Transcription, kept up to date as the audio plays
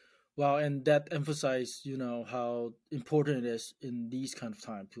Wow, and that emphasized, how important it is in these kind of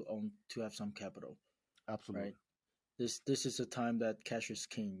time to have some capital, right? Absolutely. This is a time that cash is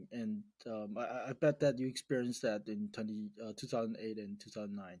king, and I bet that you experienced that in 2008 and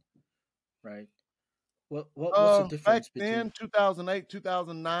 2009, right? What's the Back difference between? then, 2008,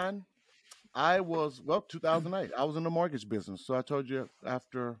 2009, I was, well, 2008, I was in the mortgage business. So I told you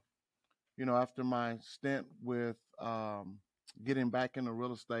after my stint with getting back into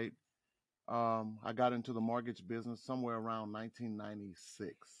real estate, I got into the mortgage business somewhere around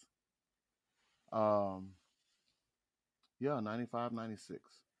 1996. Um, yeah, 95, 96.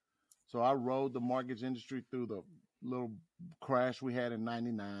 So I rode the mortgage industry through the little crash we had in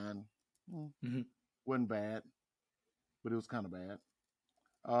 99. Mm, Mhm. wasn't bad, but it was kind of bad.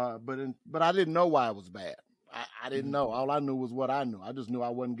 But I didn't know why it was bad. I didn't Mhm. know. All I knew was what I knew. I just knew I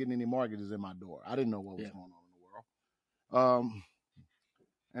wasn't getting any mortgages in my door. I didn't know what was Yeah. going on in the world.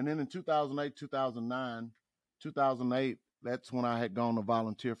 And then in 2008, 2009, 2008, that's when I had gone to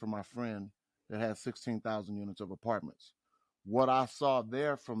volunteer for my friend that had 16,000 units of apartments. What I saw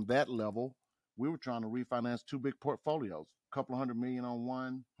there from that level, we were trying to refinance two big portfolios, a couple of hundred million on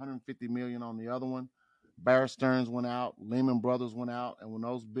one, 150 million on the other one. Bear Stearns went out, Lehman Brothers went out, and when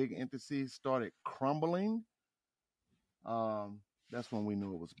those big entities started crumbling, um, that's when we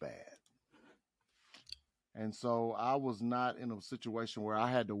knew it was bad. And so I was not in a situation where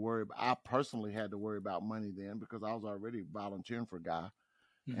I personally had to worry about money then because I was already volunteering for a guy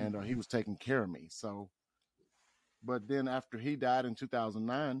Mhm. and he was taking care of me. So, but then after he died in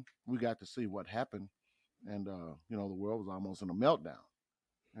 2009, we got to see what happened. And, the world was almost in a meltdown.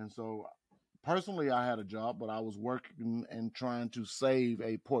 And so personally, I had a job, but I was working and trying to save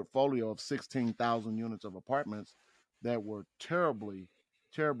a portfolio of 16,000 units of apartments that were terribly,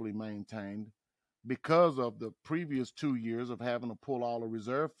 terribly maintained because of the previous 2 years of having to pull all the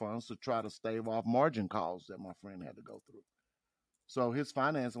reserve funds to try to stave off margin calls that my friend had to go through. So his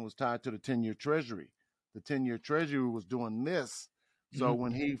financing was tied to the 10-year treasury. The 10-year treasury was doing this. So Mhm.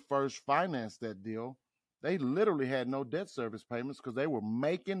 when he first financed that deal, they literally had no debt service payments because they were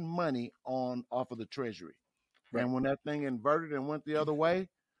making money on off of the treasury. Right. And when that thing inverted and went the other way,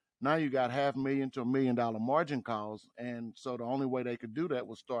 now you got $500,000 to $1 million margin calls. And so the only way they could do that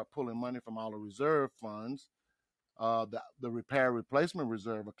was start pulling money from all the reserve funds, the repair replacement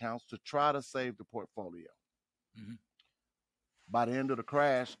reserve accounts to try to save the portfolio. Mhm. By the end of the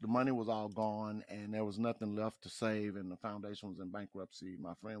crash, the money was all gone and there was nothing left to save. And the foundation was in bankruptcy.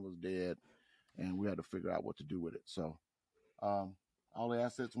 My friend was dead and we had to figure out what to do with it. So um, all the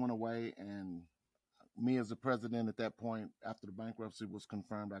assets went away. And me as the president at that point, after the bankruptcy was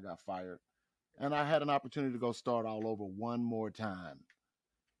confirmed, I got fired. And I had an opportunity to go start all over one more time.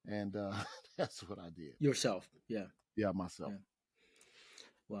 And that's what I did. Yourself. Yeah. Yeah, myself. Yeah.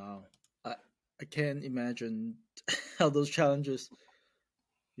 Wow. I I can't imagine how those challenges,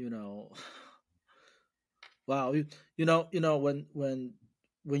 you know, wow,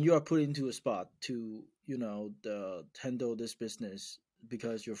 when you are put into a spot to handle this business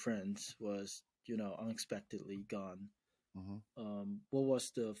because your friends was unexpectedly gone. Hmm. What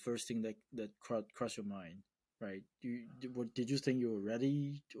was the first thing that crossed your mind, right? Did you think you were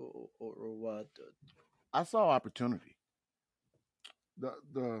ready, or what? I saw opportunity.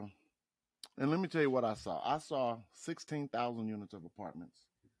 The and let me tell you what I saw. I saw 16,000 units of apartments,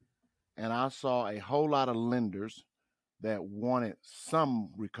 and I saw a whole lot of lenders that wanted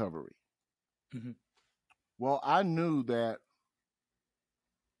some recovery. Hmm. Well, I knew that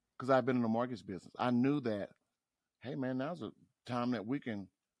because I've been in the mortgage business. I knew that, hey man, now's a time that we can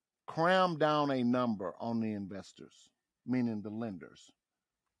cram down a number on the investors, meaning the lenders.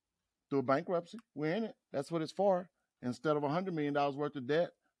 Through a bankruptcy, we're in it. That's what it's for. Instead of $100 million worth of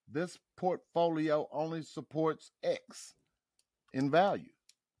debt, this portfolio only supports X in value.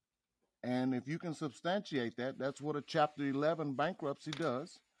 And if you can substantiate that, that's what a Chapter 11 bankruptcy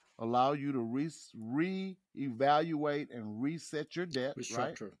does. Allow you to re-evaluate and reset your debt,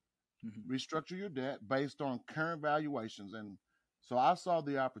 right? Restructure. Hmm. Restructure your debt based on current valuations. And so I saw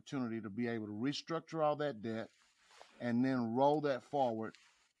the opportunity to be able to restructure all that debt and then roll that forward,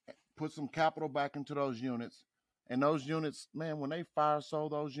 put some capital back into those units. And those units, man, when they fire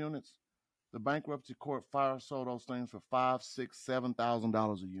sold those units, the bankruptcy court fire sold those things for $5, $6,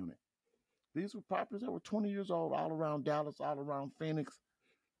 $7,000 a unit. These were properties that were 20 years old, all around Dallas, all around Phoenix.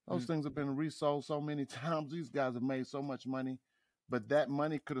 Those Hmm. things have been resold so many times. These guys have made so much money, but that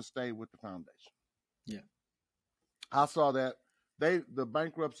money could have stayed with the foundation. Yeah. I saw that the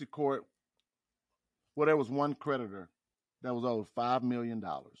bankruptcy court, well, there was one creditor that was owed $5 million,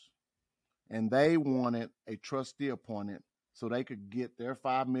 and they wanted a trustee appointed so they could get their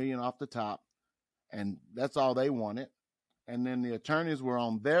 5 million off the top, and that's all they wanted. And then the attorneys were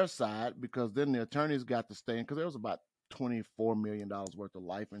on their side because then the attorneys got to stay in because there was about $24 million worth of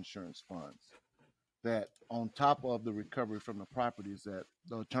life insurance funds that on top of the recovery from the properties that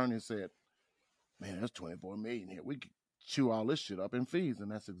the attorneys said, man, there's 24 million here. We could chew all this shit up in fees.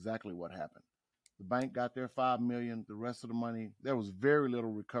 And that's exactly what happened. The bank got their 5 million. The rest of the money, there was very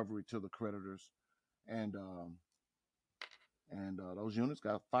little recovery to the creditors. And those units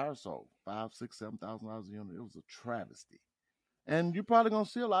got fire sold, $5, $6, $7,000 a unit. It was a travesty. And you're probably gonna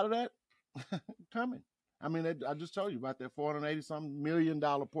see a lot of that coming. I mean, I just told you about that $480-something million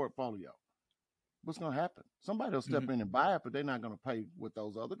portfolio. What's gonna happen? Somebody will step in and buy it, but they're not gonna pay what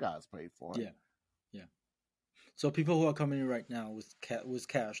those other guys paid for it. Yeah, yeah. So people who are coming in right now with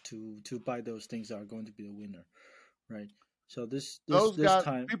cash to buy those things are going to be the winner, right? So Those this guys,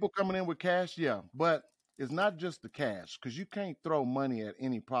 time, people coming in with cash, yeah, but it's not just the cash because you can't throw money at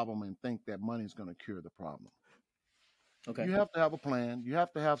any problem and think that money's gonna cure the problem. okay, You have to have a plan. You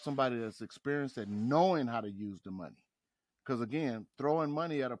have to have somebody that's experienced at knowing how to use the money. Because again, throwing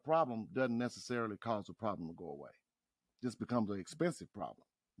money at a problem doesn't necessarily cause the problem to go away. It just becomes an expensive problem.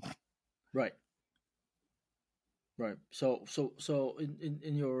 right, right. So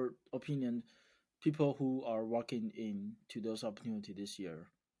in your opinion, people who are walking into those opportunities this year,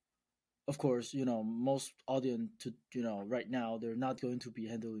 of course, most audience to right now they're not going to be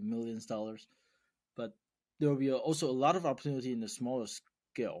handling millions dollars, but there will be also a lot of opportunity in the smaller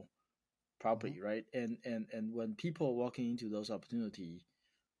scale Mm-hmm. property, right? And when people are walking into those opportunity,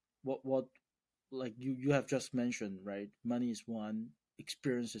 what like you have just mentioned, right? Money is one,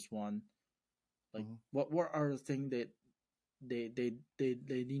 experience is one. Like Mm-hmm. what are the things that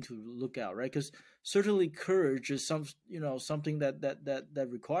they need to look out, right? Because certainly courage is something that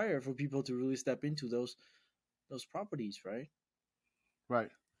require for people to really step into those properties, right? Right.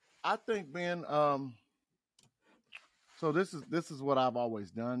 I think, Ben. So this is what I've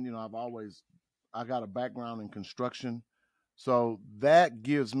always done. I got a background in construction, so that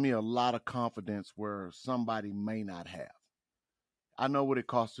gives me a lot of confidence where somebody may not have. I know what it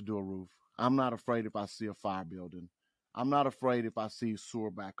costs to do a roof. I'm not afraid if I see a fire building. I'm not afraid if I see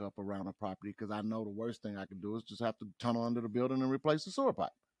sewer backup around a property because I know the worst thing I can do is just have to tunnel under the building and replace the sewer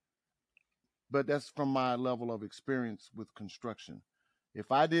pipe. But that's from my level of experience with construction.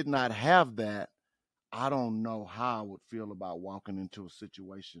 If I did not have that, I don't know how I would feel about walking into a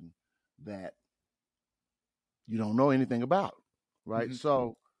situation that you don't know anything about, right? Hmm.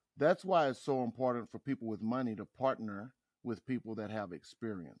 So that's why it's so important for people with money to partner with people that have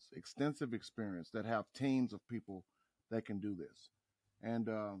experience, extensive experience, that have teams of people that can do this. And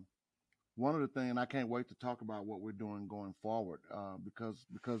one of the things, and I can't wait to talk about what we're doing going forward, because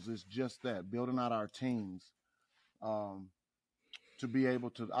it's just that building out our teams um, to be able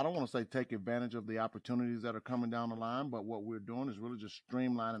to. I don't want to say take advantage of the opportunities that are coming down the line, but what we're doing is really just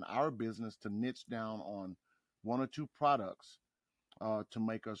streamlining our business to niche down on one or two products to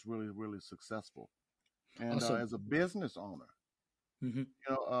make us really, really successful. And Awesome. as a business owner, Hmm.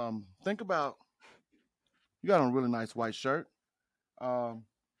 think about you got on a really nice white shirt. Um,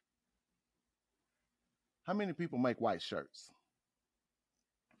 how many people make white shirts?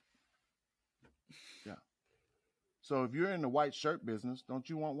 Yeah. So if you're in the white shirt business, don't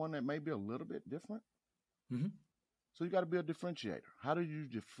you want one that may be a little bit different? Hmm. So you got to be a differentiator. How do you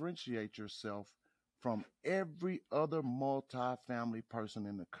differentiate yourself from every other multi-family person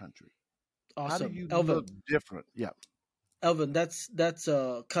in the country? How do Awesome, you look Elvin. different? Yeah. Elvin, that's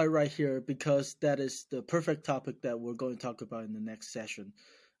a cut right here because that is the perfect topic that we're going to talk about in the next session.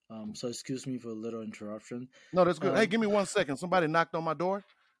 So excuse me for a little interruption. No, that's good. Hey, Um, give me 1 second. Somebody knocked on my door.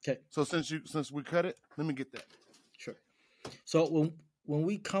 okay, So since we cut it, let me get that. sure. So when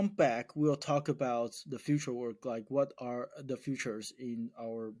we come back, we'll talk about the future work, like what are the futures in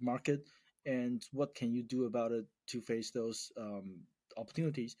our market, and what can you do about it to face those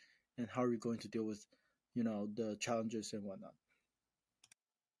opportunities, and how are you going to deal with, the challenges and whatnot.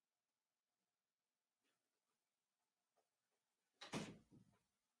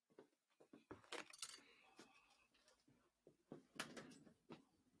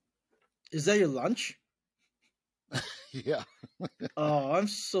 Is that your lunch? Yeah. Oh, I'm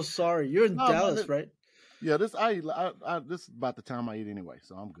so sorry. You're in No, man. Dallas, right? Yeah, this is about the time I eat anyway,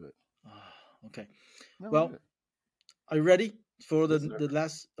 so I'm good. Oh, okay. No, we're Well, good. are you ready for Yes, the sir.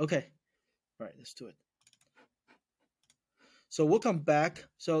 last? Okay, all right, let's do it. So welcome back.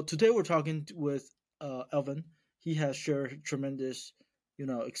 So today we're talking with Alvin. He has shared tremendous,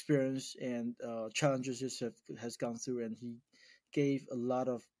 experience and challenges he has gone through, and he gave a lot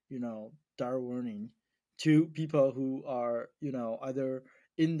of dire warning to people who are, either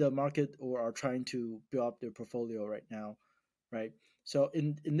in the market or are trying to build up their portfolio right now, right? So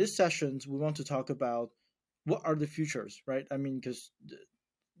in this sessions, we want to talk about what are the futures, right? I mean, because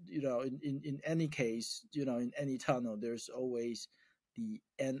in any case, in any tunnel, there's always the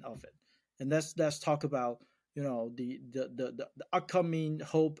end of it. And let's talk about, the upcoming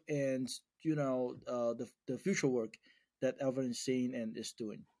hope and, the future work that Alvin is seeing and is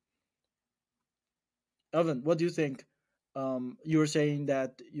doing. Alvin, what do you think? You were saying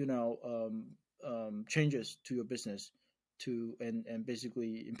that, changes to your business to and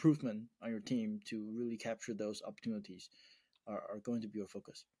basically improvement on your team to really capture those opportunities are going to be your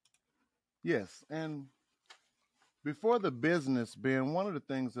focus. Yes, and before the business, Ben, one of the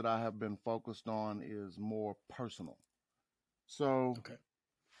things that I have been focused on is more personal. So Okay.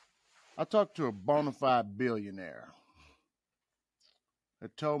 I talked to a bona fide billionaire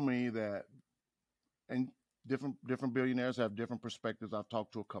that told me that, and different billionaires have different perspectives. I've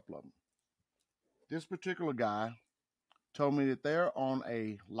talked to a couple of them. This particular guy told me that they're on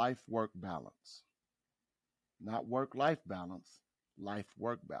a life work balance, not work life balance, life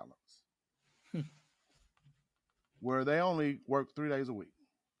work balance, where they only work 3 days a week,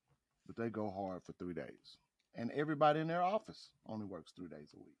 but they go hard for 3 days. And everybody in their office only works 3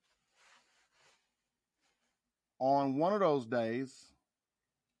 days a week. On one of those days,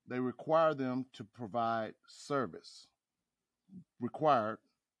 they require them to provide service. Required,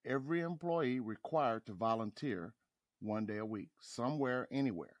 every employee required to volunteer 1 day a week, somewhere,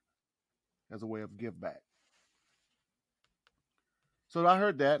 anywhere, as a way of give back. So I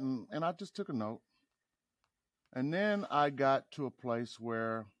heard that and I just took a note. And then I got to a place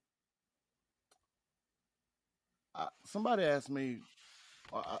where somebody asked me,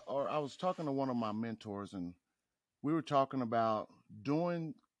 or I was talking to one of my mentors, and we were talking about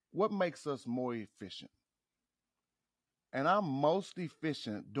doing what makes us more efficient. And I'm most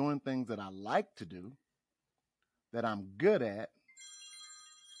efficient doing things that I like to do, that I'm good at,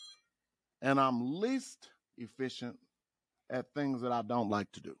 and I'm least efficient at things that I don't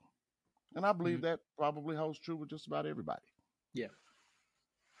like to do. And I believe Mhm. that probably holds true with just about everybody. Yeah.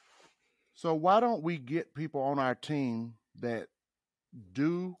 So why don't we get people on our team that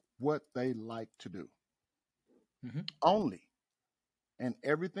do what they like to do Hmm. only, and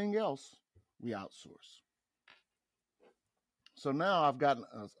everything else we outsource? So now I've got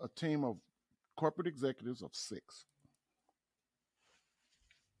a team of corporate executives of 6,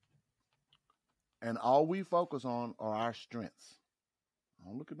 and all we focus on are our strengths. I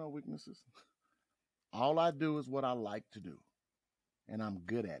don't look at no weaknesses. All I do is what I like to do, and I'm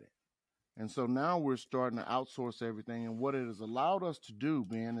good at it. And so now we're starting to outsource everything. And what it has allowed us to do,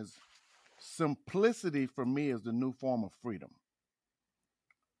 Ben, is simplicity for me is the new form of freedom.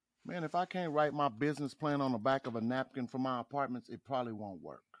 Man, if I can't write my business plan on the back of a napkin for my apartments, it probably won't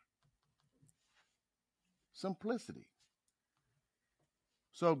work. Simplicity.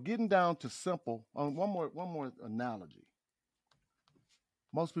 So getting down to simple, one more analogy.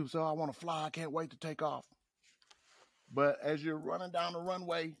 Most people say, oh, I want to fly, I can't wait to take off. But as you're running down the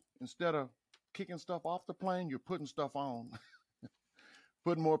runway, instead of kicking stuff off the plane, you're putting stuff on.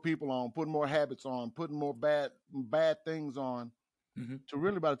 Putting more people on, putting more habits on, putting more bad things on. Hmm. So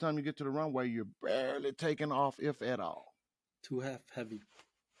really by the time you get to the runway, you're barely taking off, if at all. Too heavy.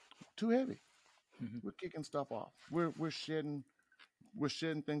 Too heavy. Hmm. We're kicking stuff off. We're shedding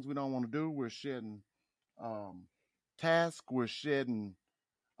things we don't want to do. We're shedding um, tasks. We're shedding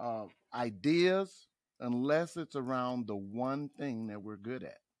ideas, unless it's around the one thing that we're good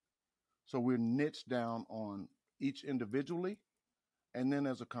at. So we're niched down on each individually and then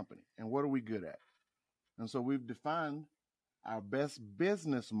as a company. And what are we good at? And so we've defined our best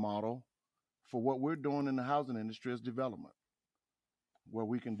business model for what we're doing in the housing industry is development, where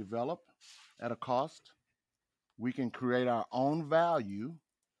we can develop at a cost. We can create our own value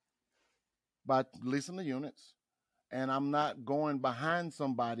by leasing the units. And I'm not going behind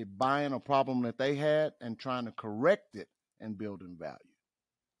somebody buying a problem that they had and trying to correct it and building value.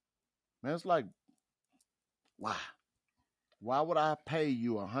 Man, it's like, why? Why would I pay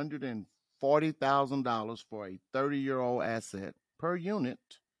you $140,000 for a 30-year-old asset per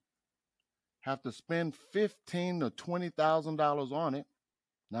unit, have to spend $15,000 to $20,000 on it?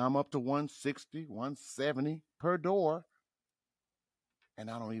 Now I'm up to 160, 170 per door,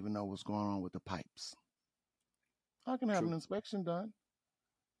 and I don't even know what's going on with the pipes. I can have an True. inspection done,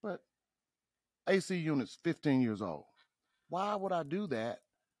 but AC unit's 15 years old. Why would I do that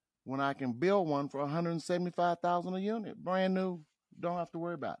when I can build one for 175,000 a unit, brand new? Don't have to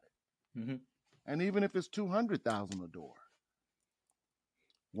worry about it. Hmm. And even if it's 200,000 a door,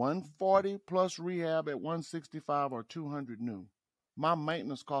 140 plus rehab at 165 or 200 new. My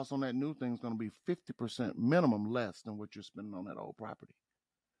maintenance cost on that new thing is going to be 50% minimum less than what you're spending on that old property.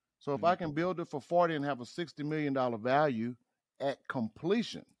 So if I Mhm. can build it for 40 and have a $60 million value at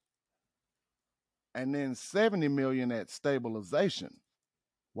completion, and then 70 million at stabilization,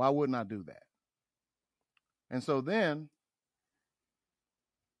 why wouldn't I do that? And so then,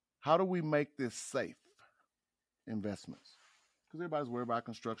 how do we make this safe investments? Because everybody's worried about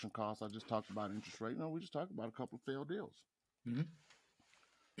construction costs. I just talked about interest rate. No, we just talked about a couple of failed deals. Mhm.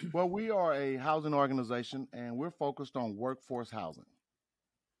 Well, we are a housing organization and we're focused on workforce housing.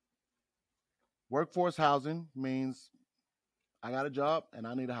 Workforce housing means I got a job and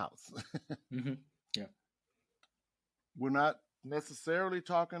I need a house. Mhm. Yeah. We're not necessarily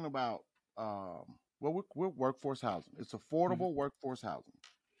talking about, we're workforce housing. It's Mhm. affordable workforce housing.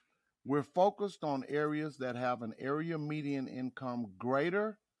 We're focused on areas that have an area median income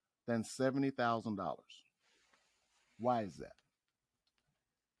greater than $70,000. Why is that?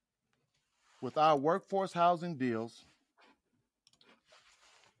 With our workforce housing deals,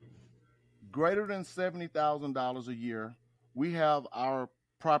 greater than $70,000 a year, we have our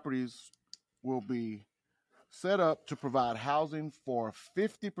properties will be set up to provide housing for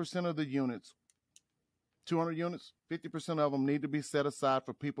 50% of the units. 200 units, 50% of them need to be set aside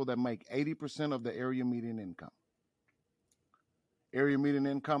for people that make 80% of the area median income. Area median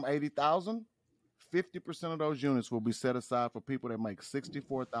income 80,000, 50% of those units will be set aside for people that make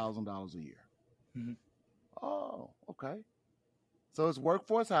 $64,000 a year. Mhm. Oh, okay. So it's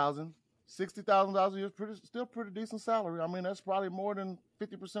workforce housing. $60,000 a year is still pretty decent salary. I mean, that's probably more than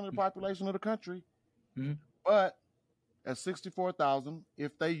 50% of the population of the country. Mhm. But at 64,000,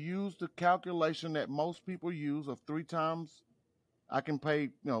 if they use the calculation that most people use of 3 times, I can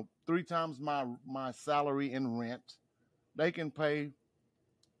pay, 3 times my salary in rent. They can pay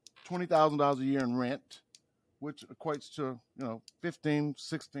 $20,000 a year in rent, which equates to, 15,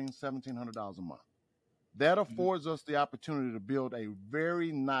 16, $1,700 a month. That Mhm. affords us the opportunity to build a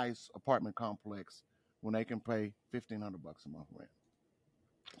very nice apartment complex when they can pay $1,500 a month rent.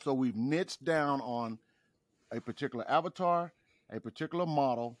 So we've niched down on a particular avatar, a particular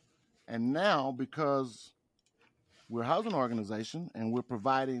model, and now because we're a housing organization and we're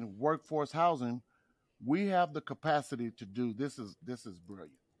providing workforce housing, we have the capacity to do this is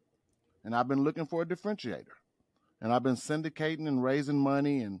brilliant. And I've been looking for a differentiator. And I've been syndicating and raising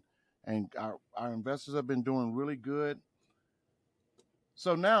money and our investors have been doing really good.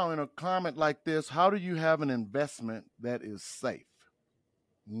 So now in a climate like this, how do you have an investment that is safe?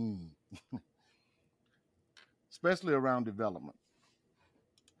 Mm. Especially around development.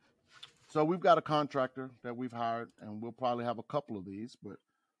 So we've got a contractor that we've hired, and we'll probably have a couple of these, but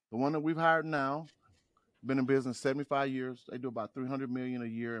the one that we've hired now, been in business 75 years. They do about 300 million a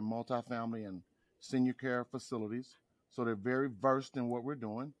year in multifamily and senior care facilities. So they're very versed in what we're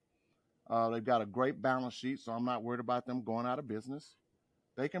doing. They've got a great balance sheet, so I'm not worried about them going out of business.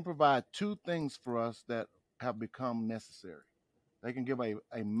 They can provide two things for us that have become necessary. They can give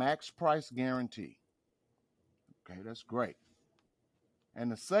a max price guarantee. Okay, that's great.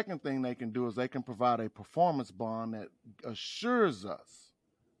 And the second thing they can do is they can provide a performance bond that assures us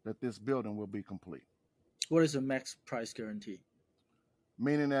that this building will be complete. What is a max price guarantee?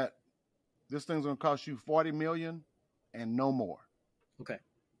 Meaning that this thing's going to cost you 40 million and no more. Okay.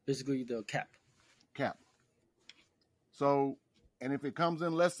 Basically the cap. Cap. So, and if it comes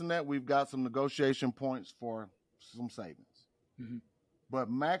in less than that, we've got some negotiation points for some savings. Mm-hmm. But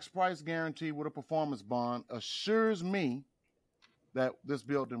max price guarantee with a performance bond assures me that this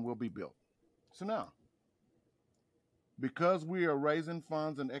building will be built. So now, because we are raising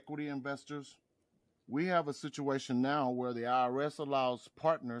funds and equity investors, we have a situation now where the IRS allows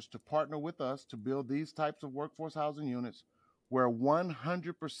partners to partner with us to build these types of workforce housing units where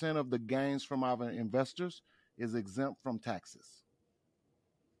 100% of the gains from our investors is exempt from taxes.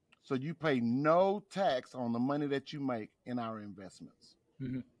 So you pay no tax on the money that you make in our investments.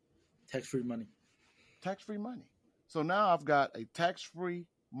 Mm-hmm. Tax free money. Tax-free money. So now I've got a tax-free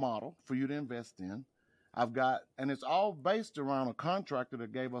model for you to invest in. And it's all based around a contractor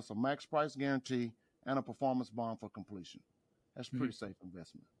that gave us a max price guarantee and a performance bond for completion. That's Mm-hmm. pretty safe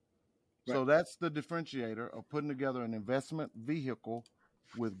investment. Right. So that's the differentiator of putting together an investment vehicle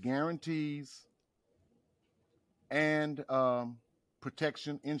with guarantees and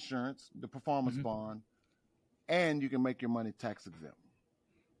protection, insurance, the performance Mm-hmm. bond, and you can make your money tax exempt.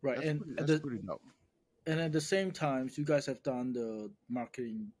 Right. That's And pretty. at That's the pretty dope. and at the same time, you guys have done the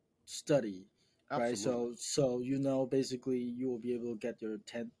marketing study, right? Absolutely. So basically you will be able to get your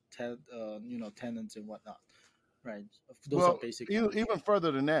tenants and whatnot. right? Those are Well, basic even foundation.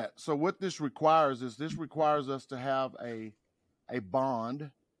 further than that. So what this requires is this requires us to have a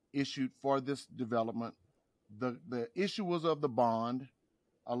bond issued for this development. The issuers of the bond,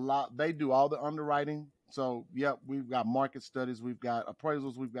 a lot, they do all the underwriting. So yep, we've got market studies, we've got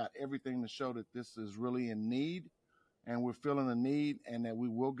appraisals, we've got everything to show that this is really in need, and we're feeling a need, and that we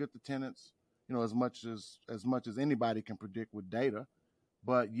will get the tenants, as much as anybody can predict with data.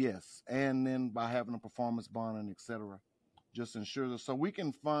 But yes, and then by having a performance bond and et cetera, just ensures us so we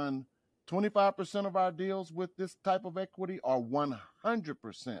can fund 25% of our deals with this type of equity, or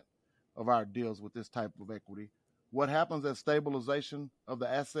 100% of our deals with this type of equity. What happens at stabilization of the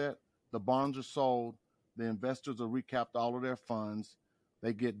asset? The bonds are sold, the investors are recapped all of their funds.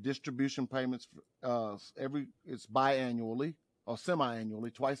 They get distribution payments it's biannually or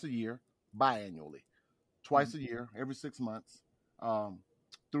semi-annually, twice a year, biannually, Mhm. twice a year, every 6 months, um,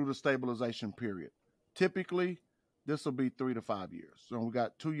 through the stabilization period. Typically, this will be 3 to 5 years. So we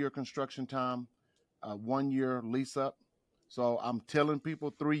got 2 year construction time, 1 year lease up. So I'm telling people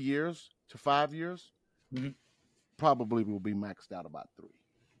 3 years to 5 years, Mhm. probably will be maxed out about three.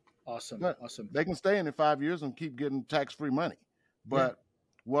 Awesome, But awesome. they can stay in it 5 years and keep getting tax free money. Yeah. But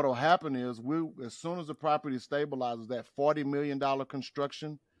what'll happen is as soon as the property stabilizes, that $40 million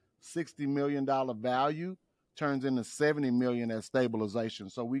construction, $60 million value turns into $70 million at stabilization.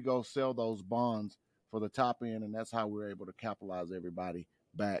 So we go sell those bonds for the top end, and that's how we're able to capitalize everybody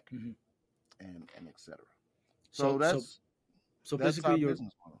back, Hmm. and et cetera. So So so that's so that's basically our you're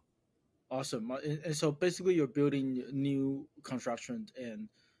business model. awesome. And so basically you're building new construction,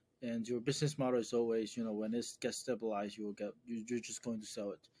 and your business model is always, when it gets stabilized, you're just going to sell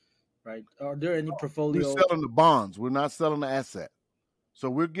it, right? Are there any We're portfolio? selling the bonds. We're not selling the asset. So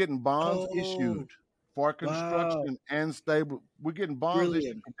we're getting bonds issued Oh, for wow, construction and stable. We're getting bonds issued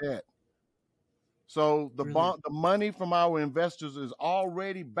brilliant, for that. So brilliant. the money from our investors is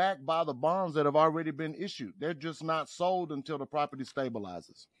already backed by the bonds that have already been issued. They're just not sold until the property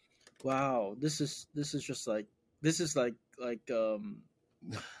stabilizes. Wow, this is just like, this is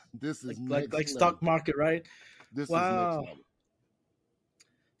This is like next stock level. market, right? This is next Wow, level.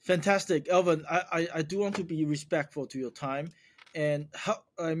 fantastic, Elvin. I do want to be respectful to your time, and how,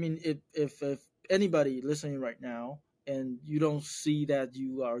 I mean, if anybody listening right now and you don't see that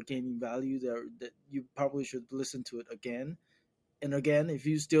you are gaining value there, that you probably should listen to it again and again. If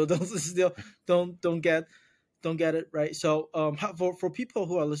you still don't get it right. So for people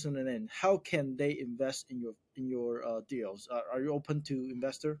who are listening in, how can they invest in your deals? Are you open to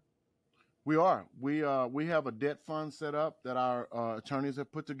investor? We are. We have a debt fund set up that our attorneys have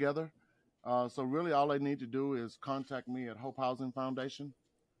put together. So really, all they need to do is contact me at Hope Housing Foundation.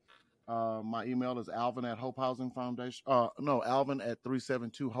 My email is Alvin at Hope Housing Foundation. No, Alvin at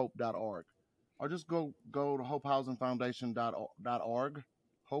 372hope.org. Or just go to hopehousingfoundation.org,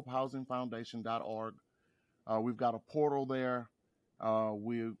 hopehousingfoundation.org. We've got a portal there.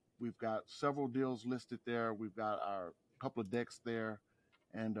 We've got several deals listed there. We've got our couple of decks there,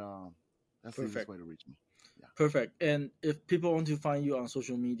 and that's the easiest Perfect. way to reach me. Yeah, Perfect. And if people want to find you on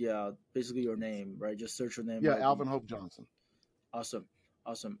social media, basically your name, right? Just search your name. yeah, It'll be Alvin Hope Johnson. awesome.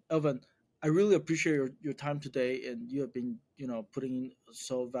 Awesome. Elvin, I really appreciate your time today, and you have been, putting in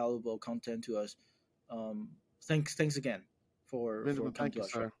so valuable content to us. Thanks again for Benjamin, coming thank to you, our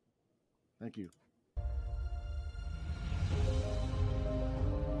show. sir. Thank you.